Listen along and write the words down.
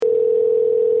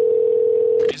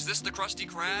Krusty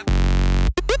Krab.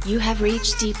 You have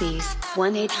reached DP's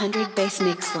 1-800-BASS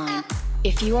MIXLINE.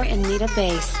 If you are in need of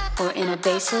bass or in a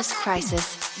bassless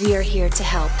crisis, we are here to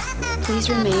help. Please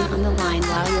remain on the line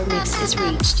while your mix is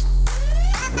reached.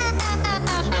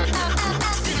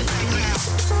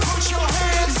 Put your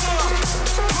hands up,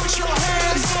 put your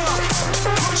hands up,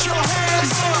 put your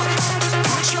hands up,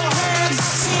 put your hands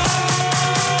up.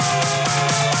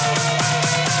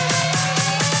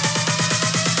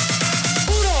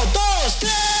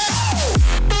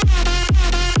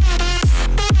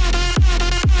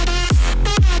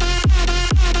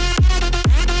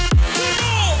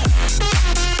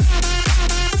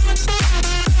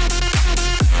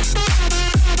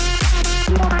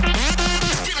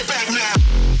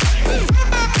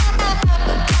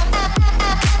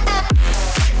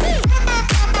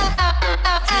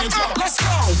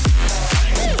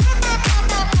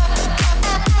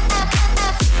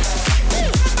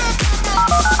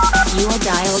 You are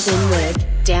dialed in with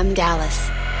Damn Dallas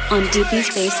on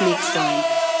DP's Bass MIXLINE.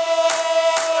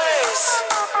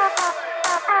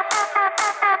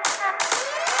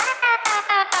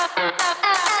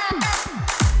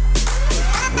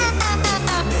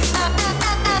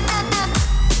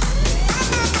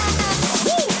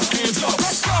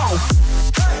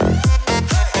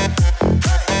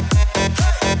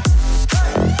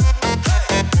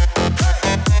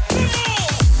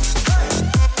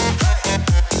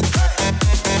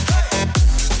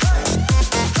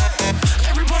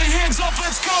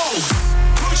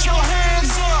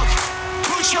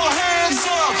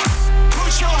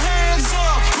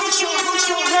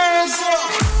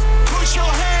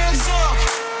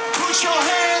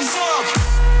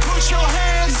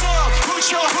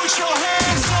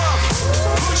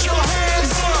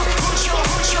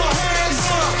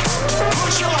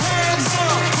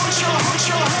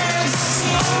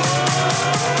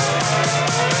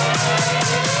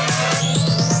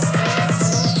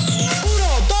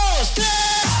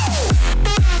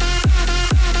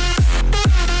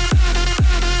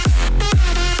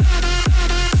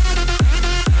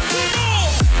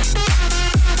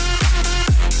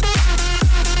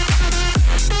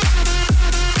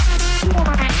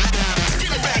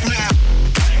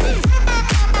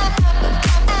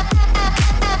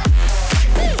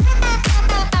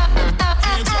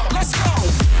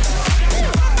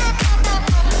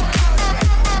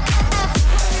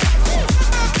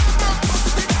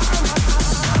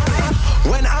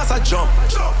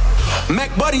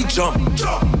 Make body jump,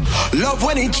 love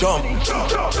when it jump.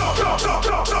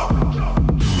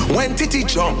 When titty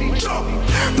jump,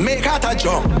 make heart a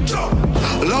jump.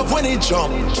 Love when it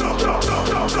jump.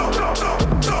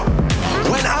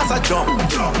 When ass a jump,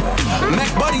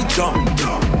 make body jump.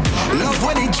 Love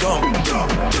when it jump.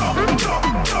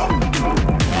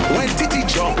 When titty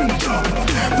jump,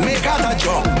 make heart a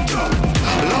jump.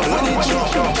 Love when it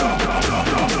jump.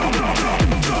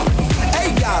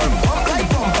 Hey girl, bump like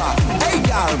bumper. Hey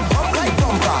girl, bump like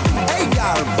bumper. Hey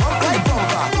girl, bump like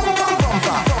bumper. Bumper,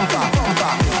 bumper, bumper,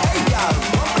 bumper. Hey girl,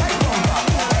 bump like bumper.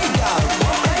 Hey girl,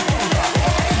 bump like bumper.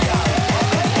 Hey girl, bump like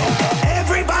bumper.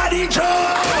 Everybody jump!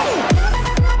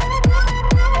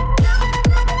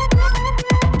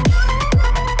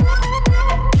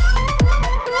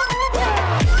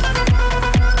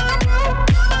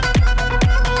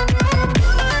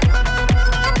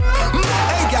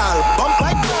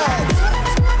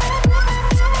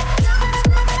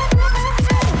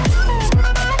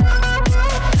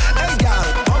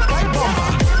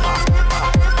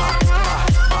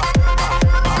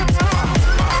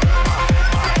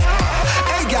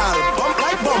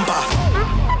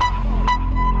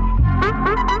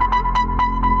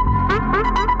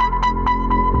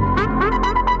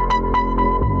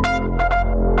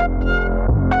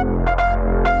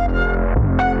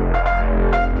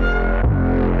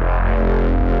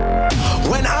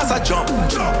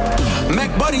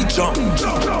 Jump,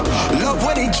 love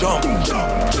when it jump.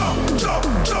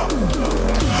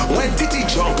 When titty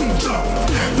jump,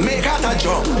 make heart a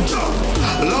jump.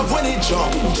 Love when it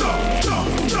jump.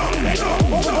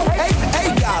 Hey, hey,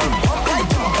 girl, bump like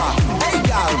bumper. Hey,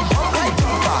 girl, bump like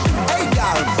bumper. Hey,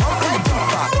 girl, bump like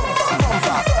bumper.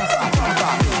 Bumper, bumper,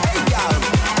 bumper. Hey, girl,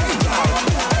 hey, girl,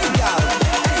 hey, girl,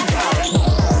 hey, girl.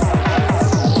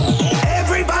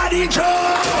 Everybody jump.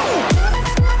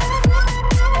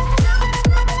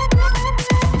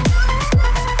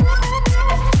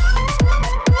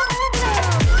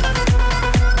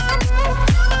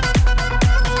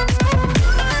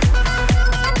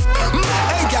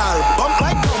 Bump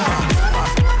like bumper.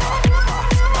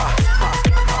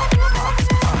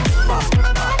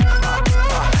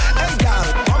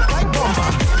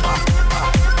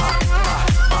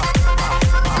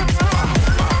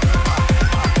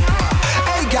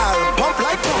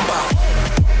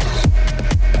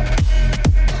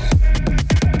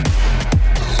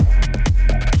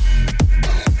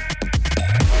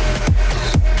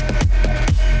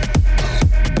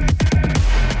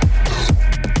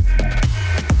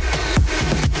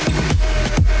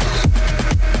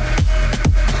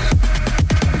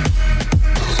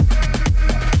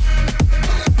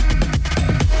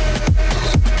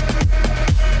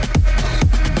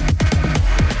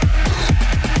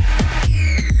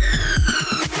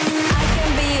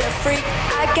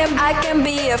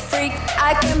 can be a freak.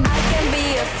 I can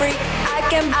be a freak. I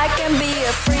can be a freak. I can be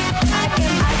a freak.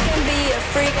 I can be a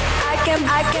freak.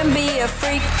 I can be a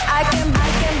freak. I can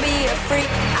be a freak.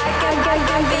 I can be a freak. I can be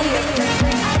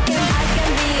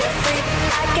a freak. I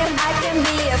can be a freak. I can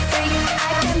be a freak. I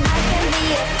can be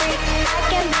a freak. I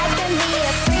can be a freak. I can be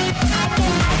a freak.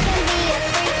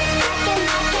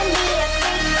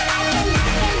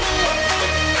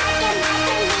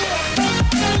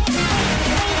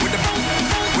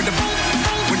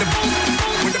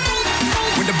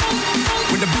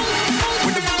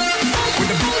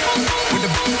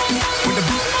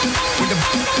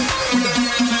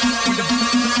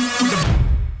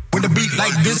 With a beat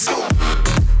like this.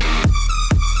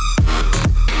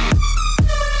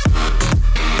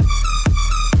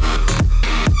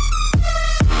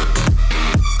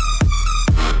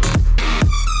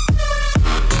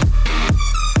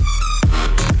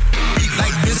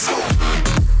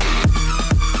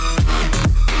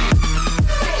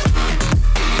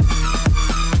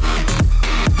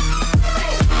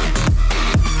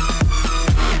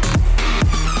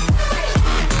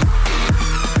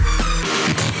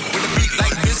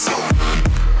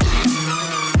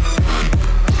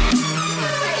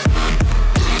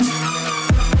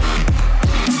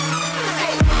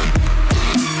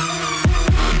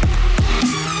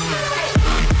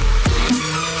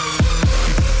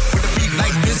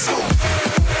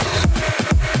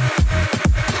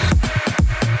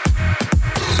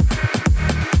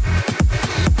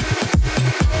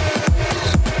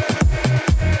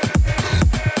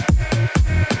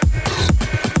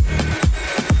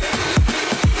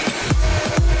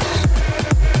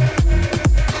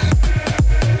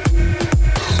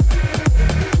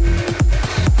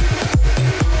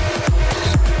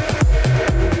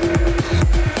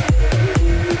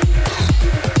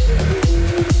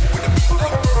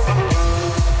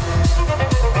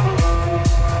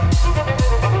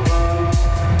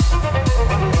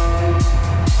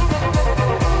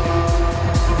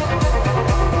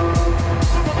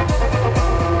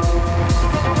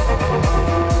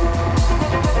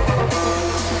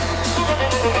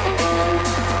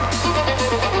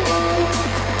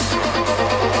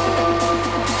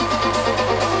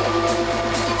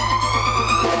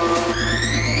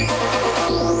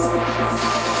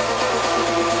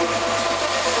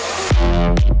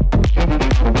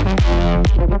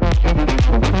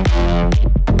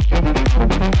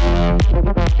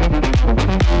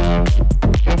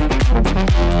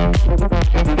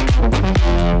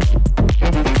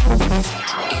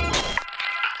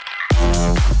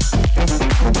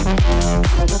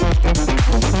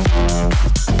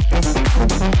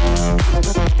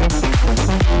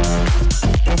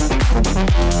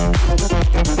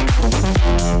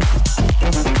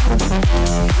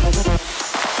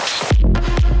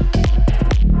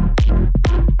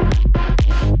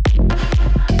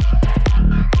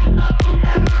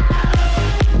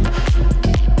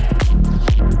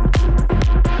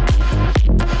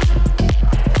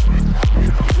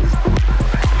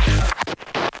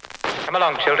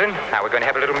 Children, now we're going to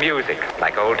have a little music,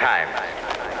 like old times.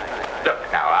 Look,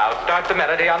 now I'll start the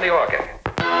melody on the organ.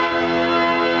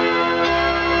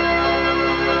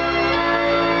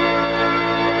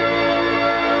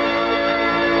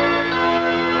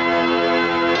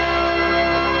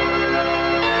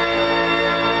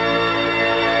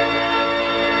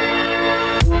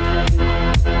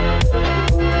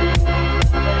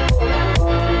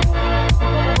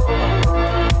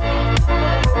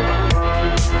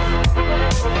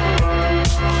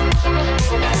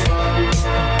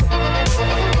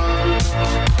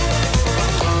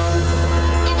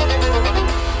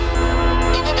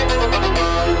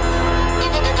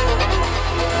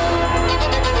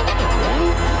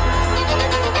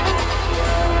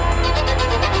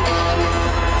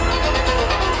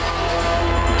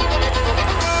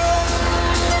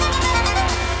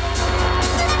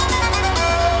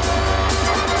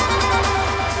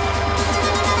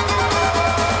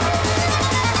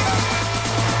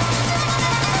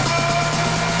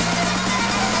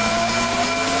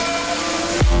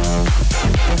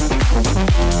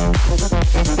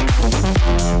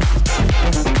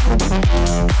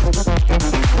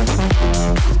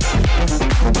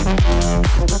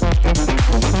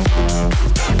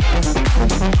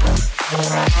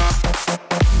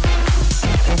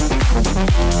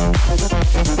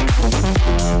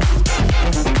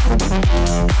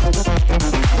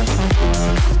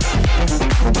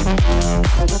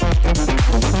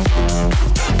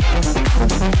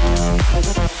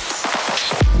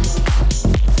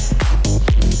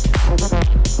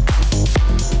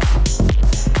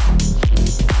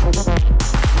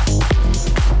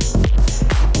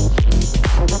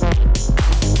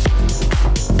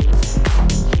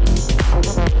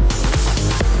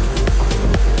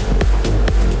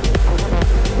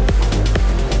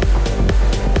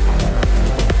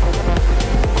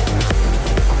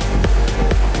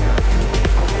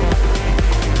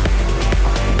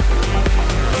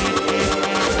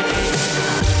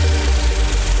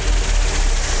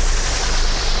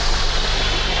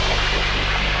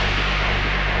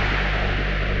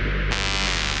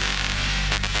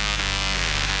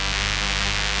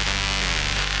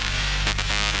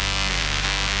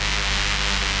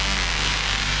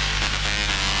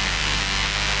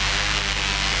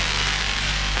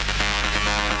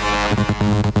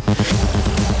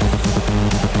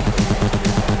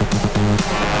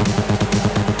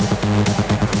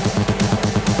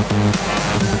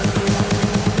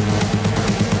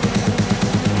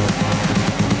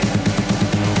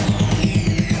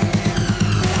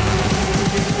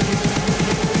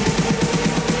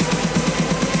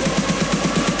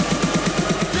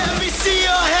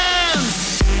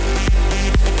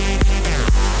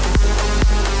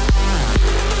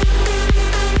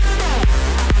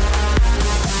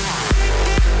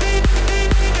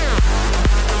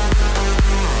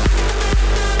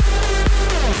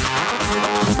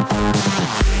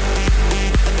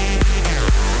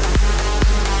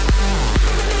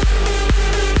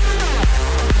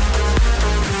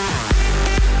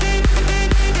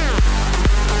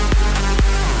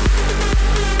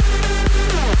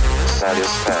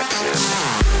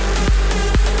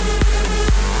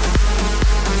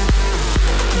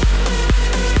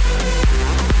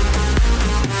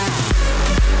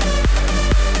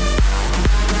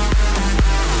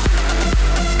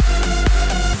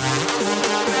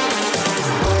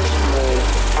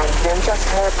 Just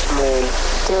hurt me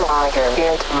till I can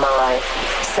get my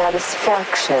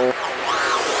satisfaction.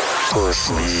 Push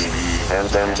me and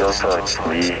then just hurt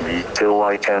me till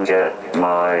I can get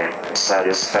my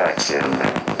satisfaction.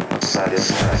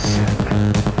 Satisfaction.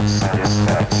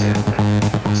 Satisfaction.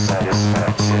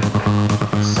 Satisfaction.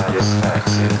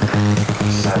 Satisfaction.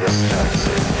 Satisfaction.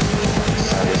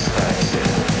 Satisfaction.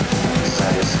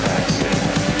 Satisfaction.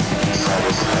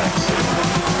 Satisfaction.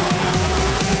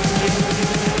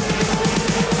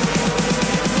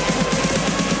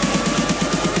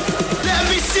 Let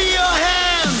me see your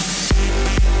hands.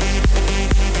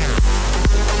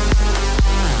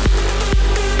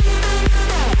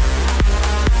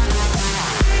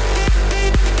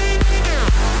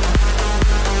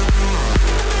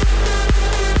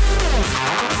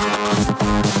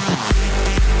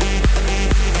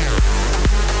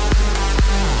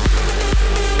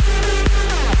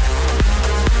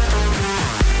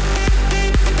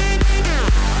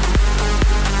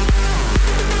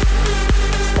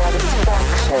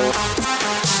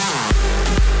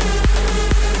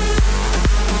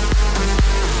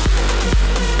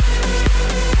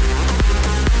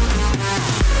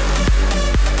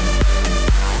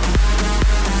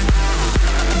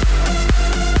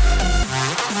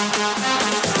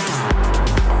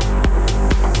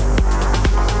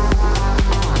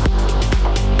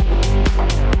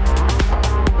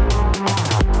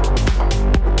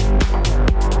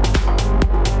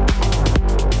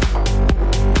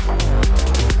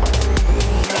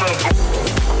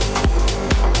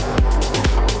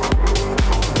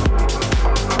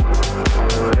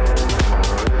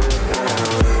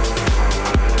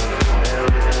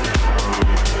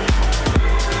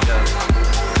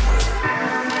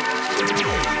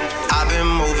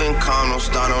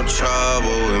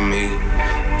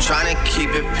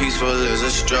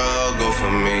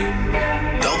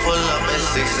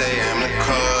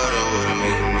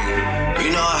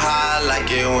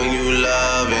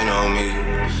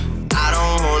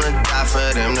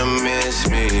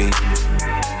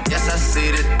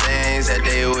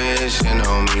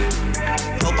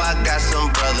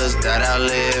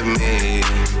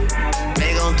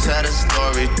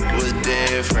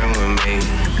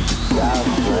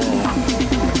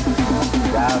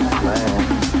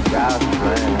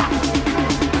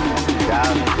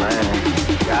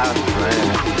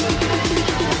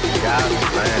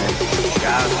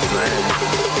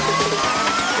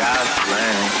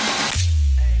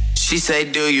 She say,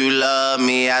 do you love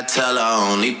me? I tell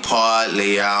her only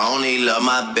partly. I only love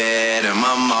my bed and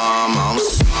my mom. I'm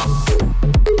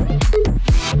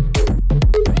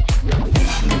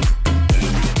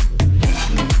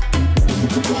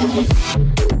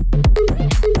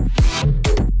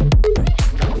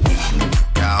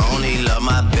I only love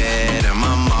my bed and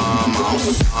my mom.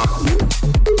 I'm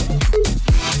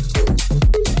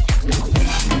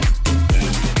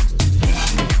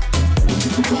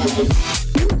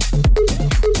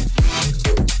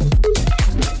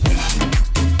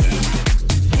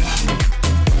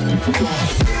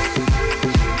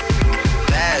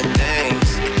bad things.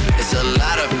 It's a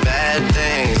lot of bad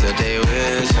things that they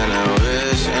wish and they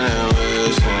wish and they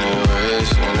wish and they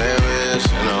wish and they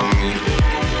wishing on me.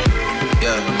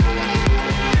 Yeah.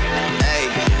 Hey,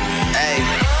 hey.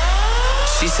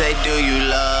 She say, do you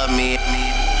love me?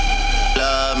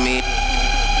 Love me.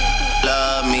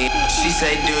 Love me. She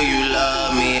say, do you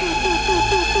love me?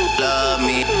 Love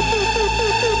me.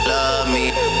 Love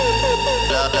me.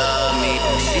 Love me.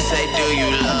 She say, do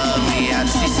you love me?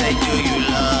 She say, do you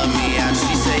love me?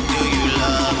 She say, do you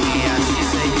love me? She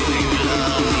say, do you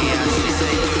love me? She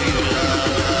say, do you love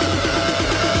me?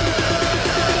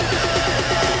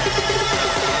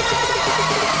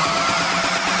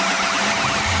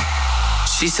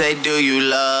 She say, do you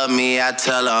love me? I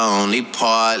tell her only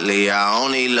partly. I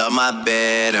only love my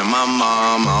bed and my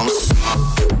mom. I'm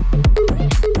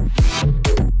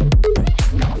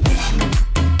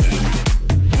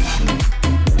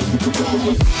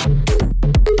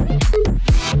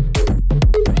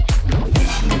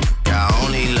I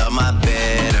only love my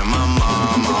bed and my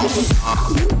mom.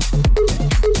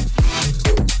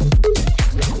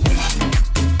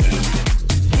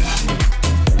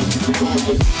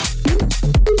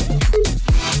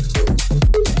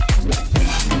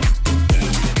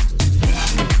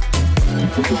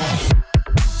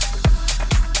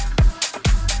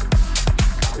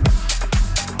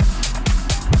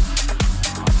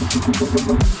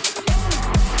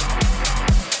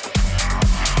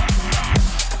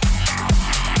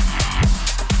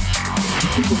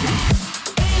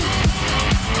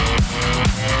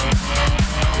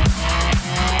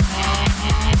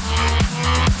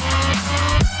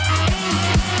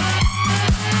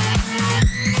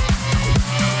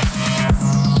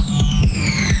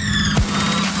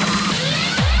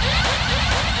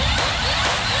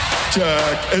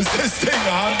 Check. Is this thing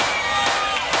on?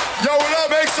 Yo, will I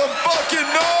make some fucking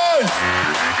noise?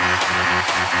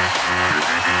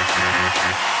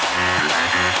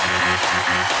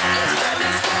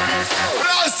 When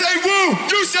I say woo,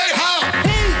 you say how.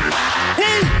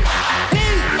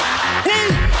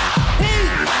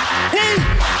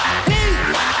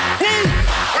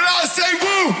 When I say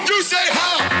woo, you say how.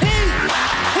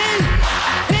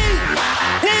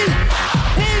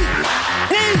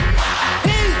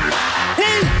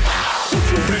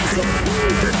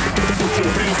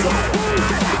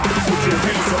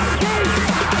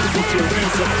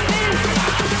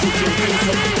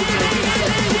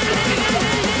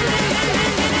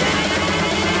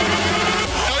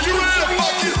 Are you ready to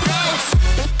fucking bounce?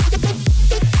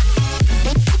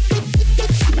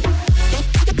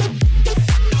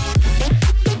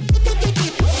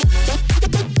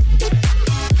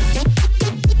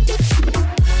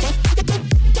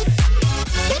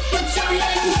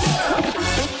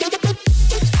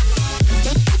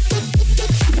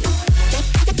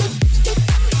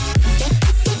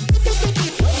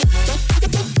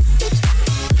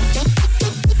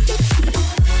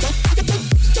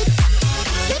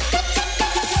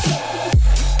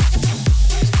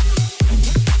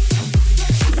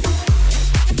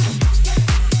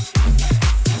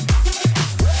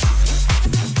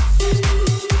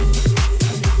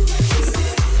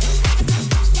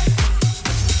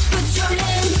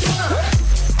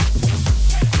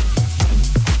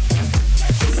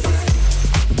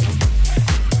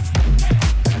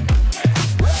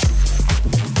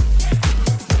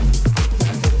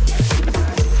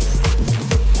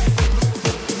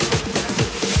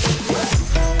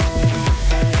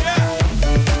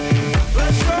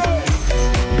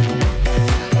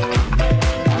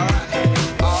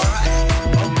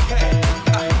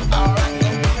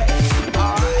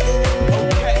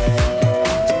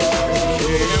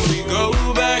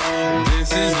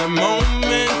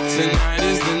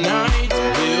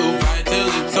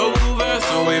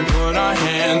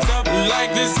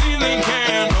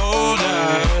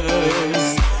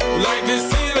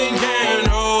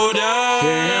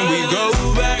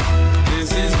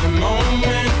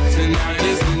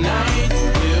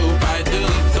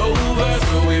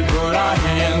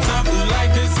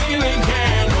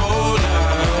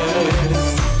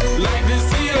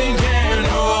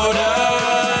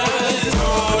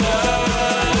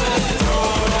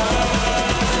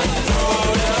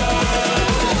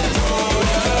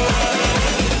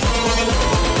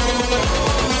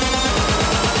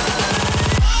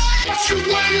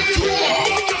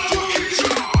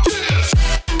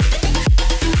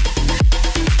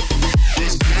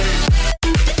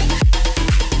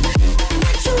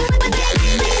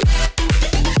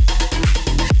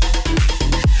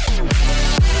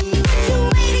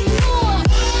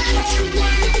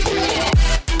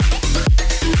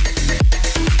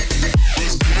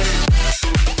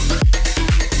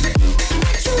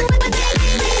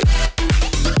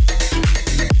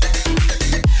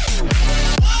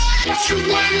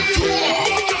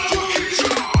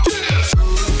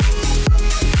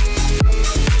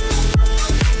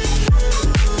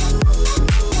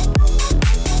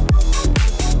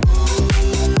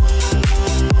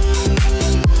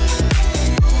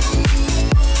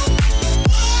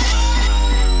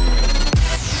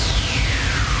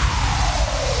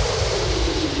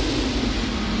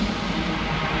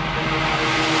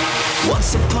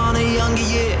 Once upon a younger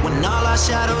year, when all our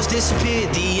shadows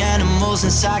disappeared, the animals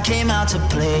inside came out to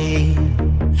play.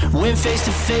 Went face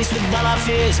to face with all our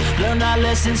fears, learned our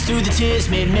lessons through the tears,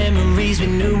 made memories we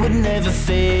knew would never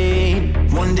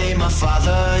fade. One day my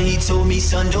father, he told me,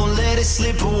 son, don't let it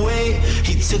slip away.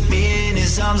 He took me in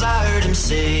his arms, I heard him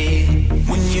say,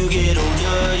 when you get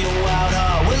older, your wild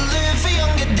heart will live for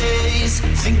younger days.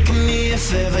 Think of me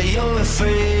if ever you're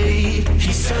afraid.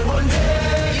 He said one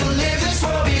day you'll leave this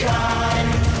world behind,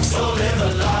 so live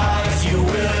a life you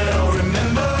will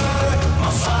remember.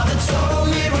 My father told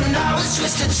me when I was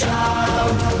just a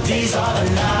child, these are the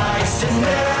nights that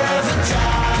never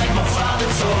die. My father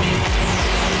told me.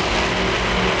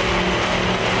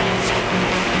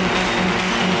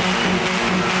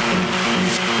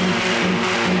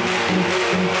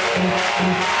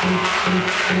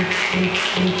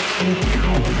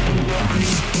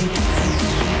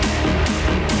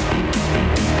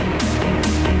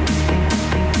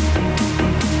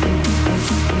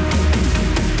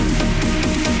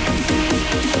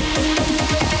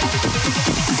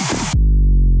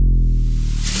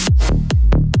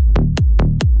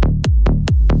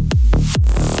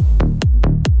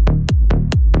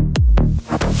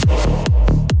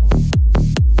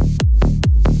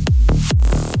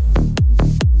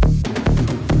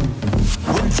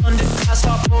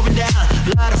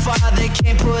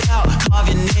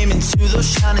 to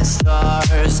those shining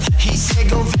stars. He said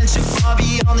go venture far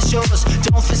beyond the shores.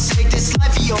 Don't forsake this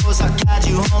life of yours. I'll guide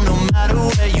you home no matter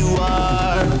where you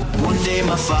are. One day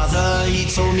my father, he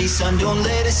told me, son, don't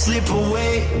let it slip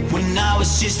away. When I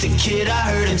was just a kid, I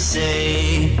heard him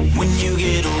say, when you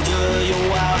get older, your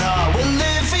wild heart will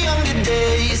live for younger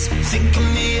days. Think of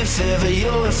me if ever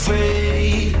you're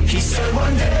afraid. He said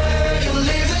one day you'll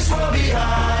leave this world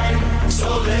behind, so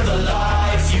live a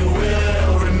life you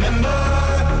will remember.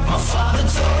 My father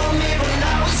told me when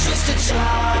I was just a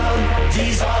child,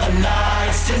 these are the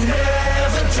nights to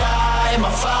never die.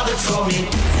 My father told me.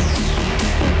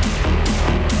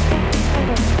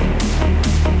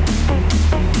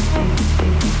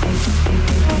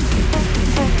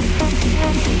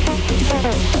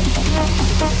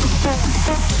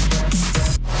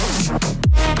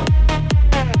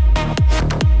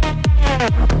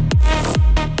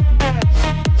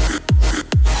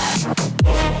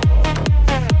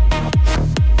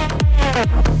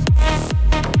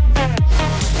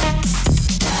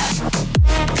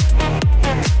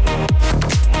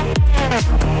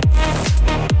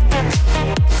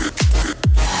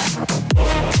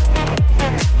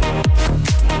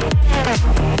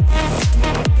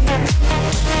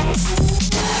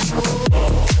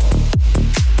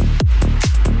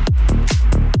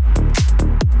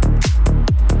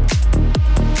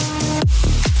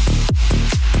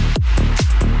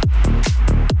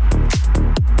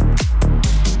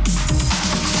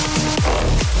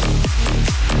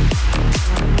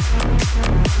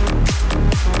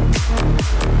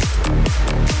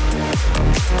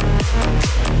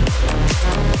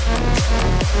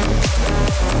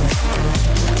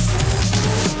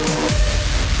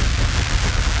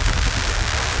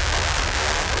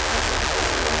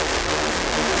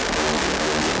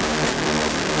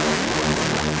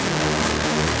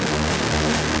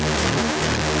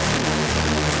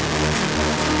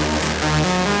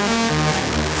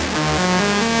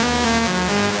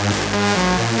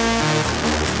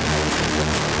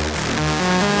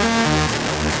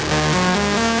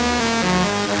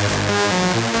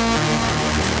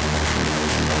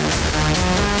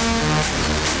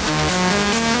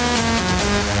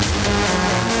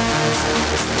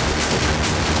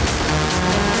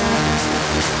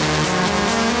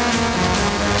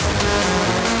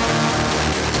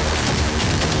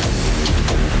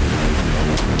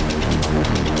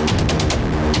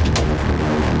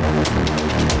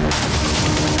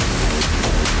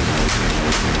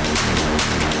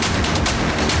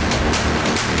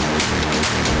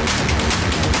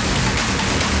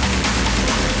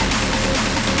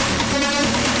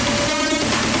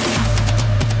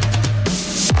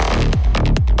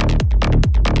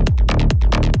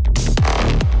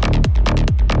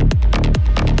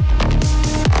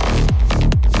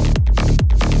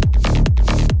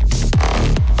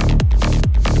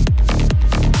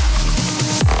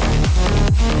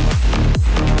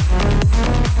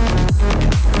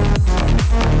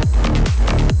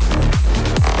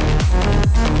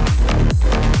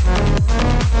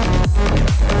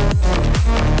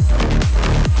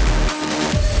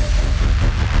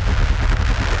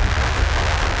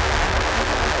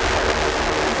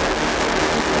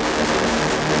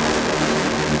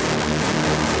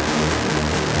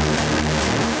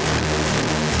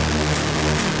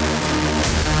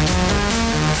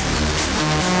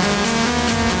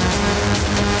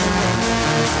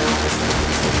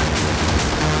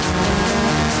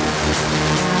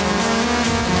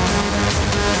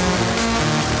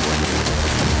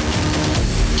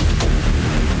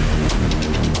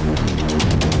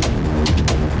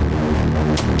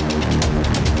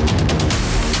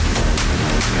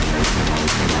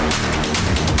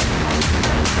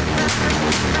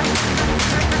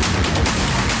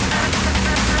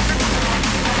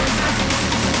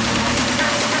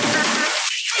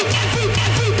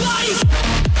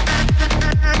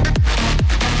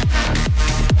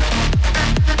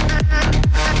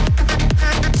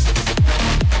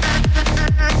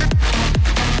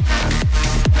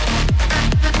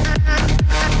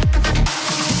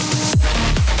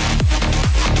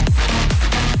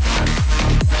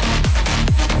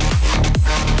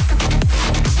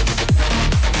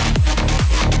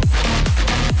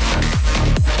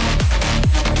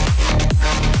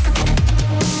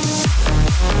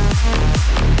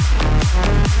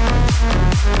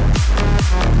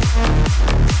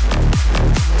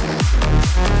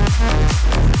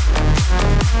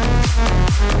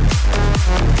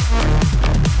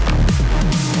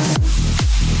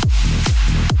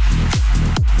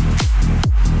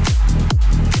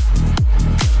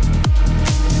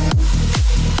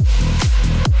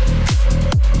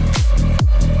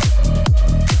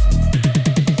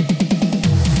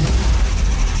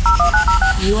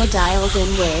 dialed in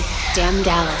with Damn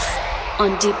Dallas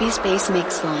on DP's Bass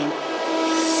Mixline.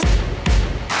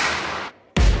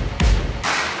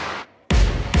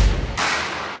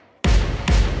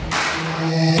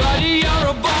 Buddy, you're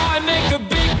a boy, make a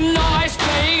big noise,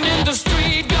 playing in the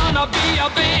street, gonna be a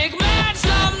big man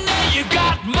someday. You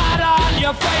got mud on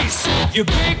your face, you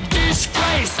big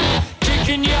disgrace,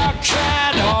 kicking your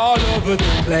can all over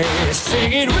the place,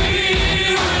 singing we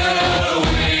will rock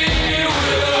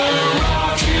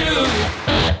you.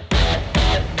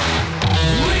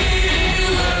 We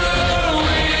will rock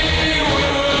you.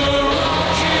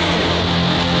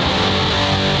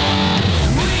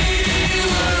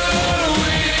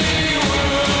 We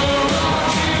will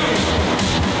rock you.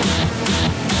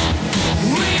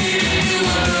 We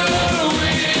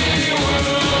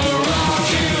will rock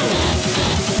you.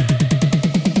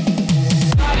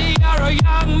 Buddy, you're a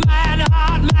young man,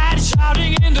 hot man,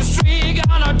 shouting in the street,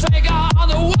 gonna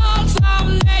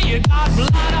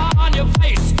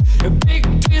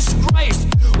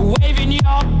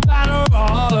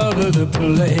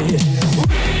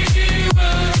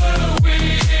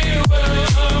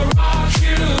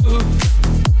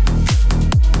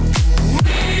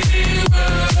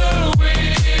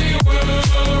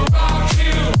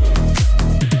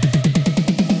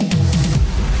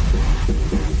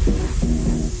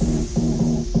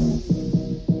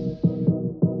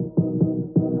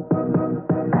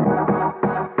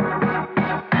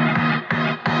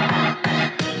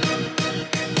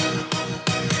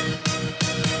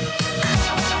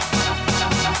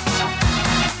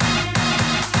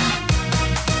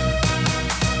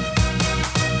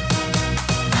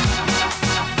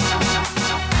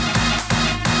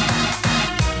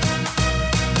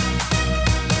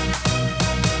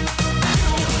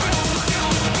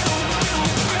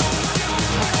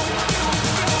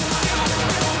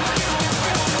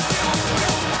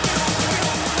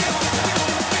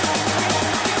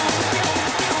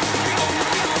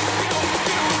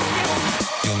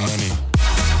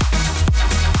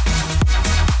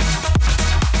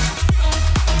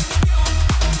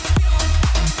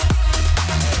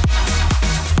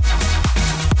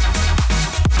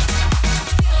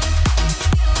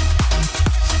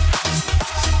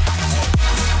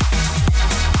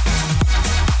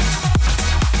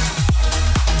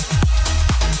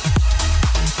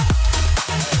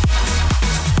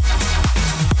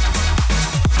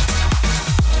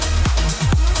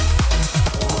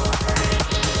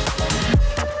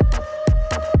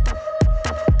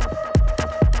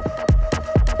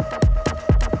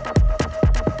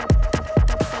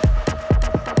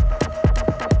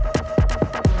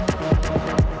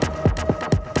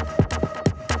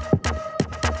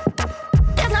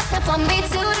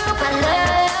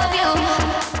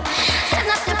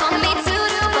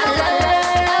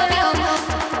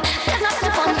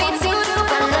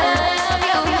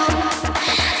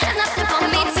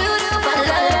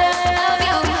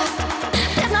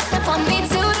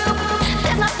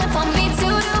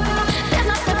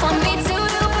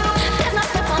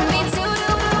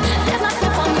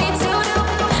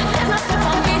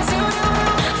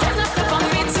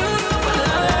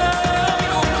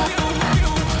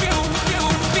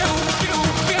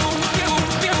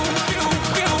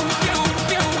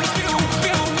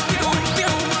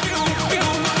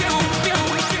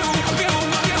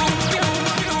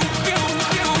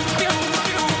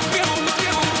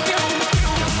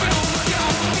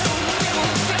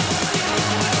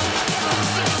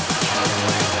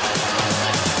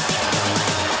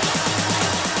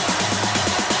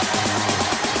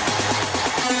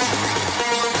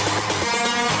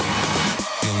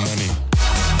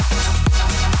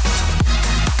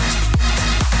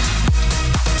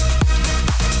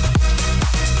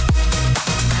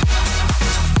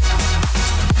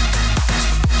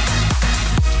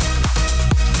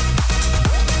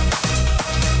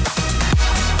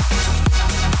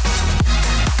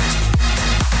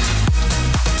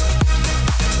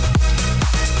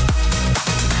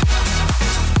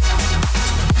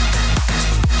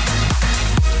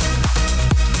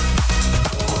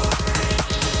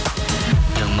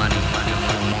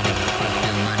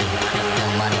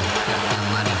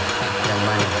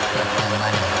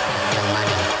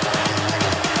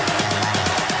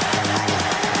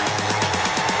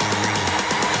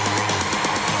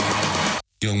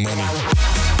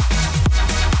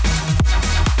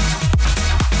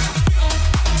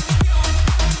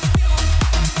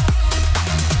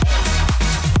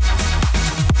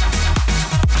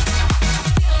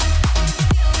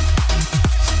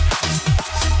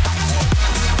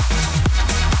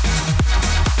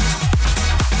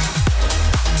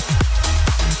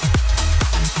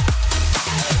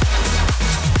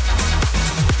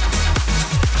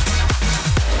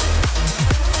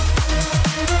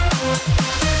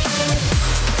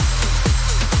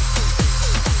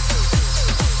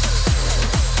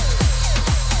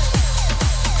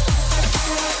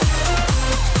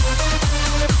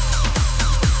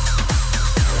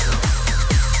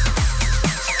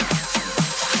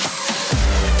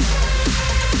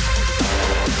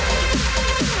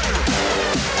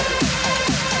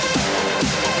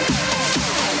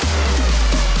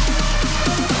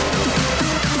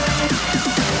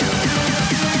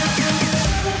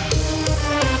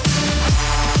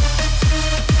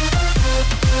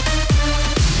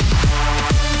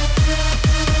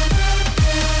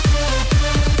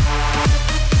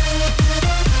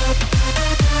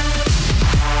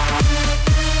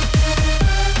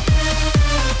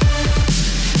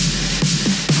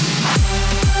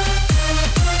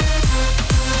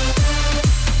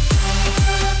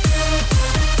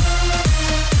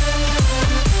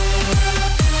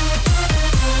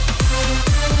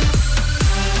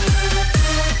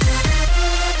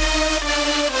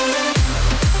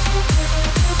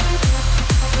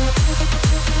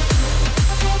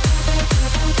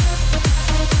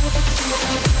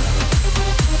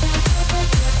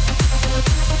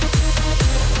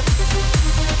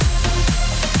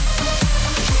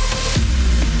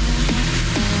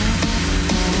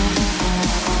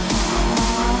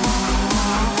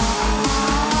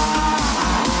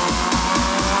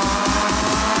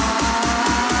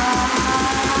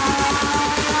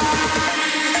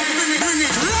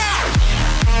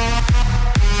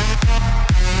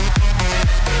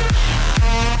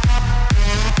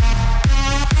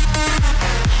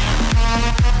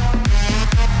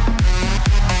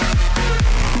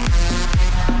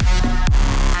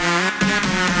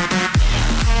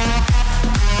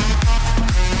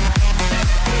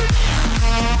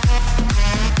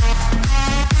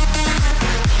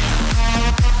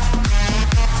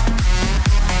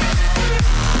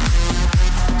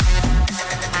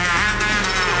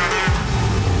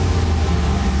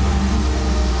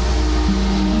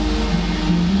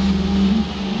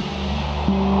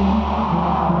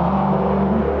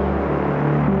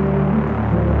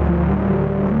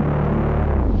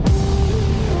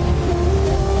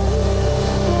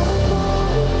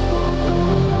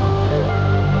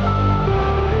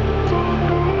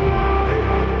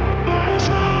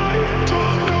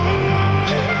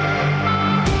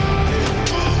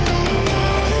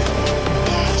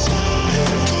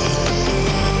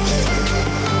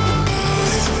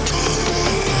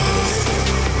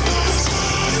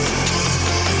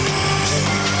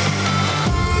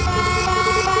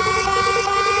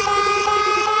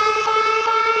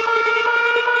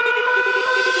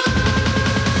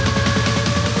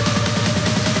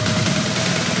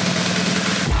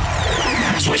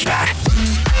switch back.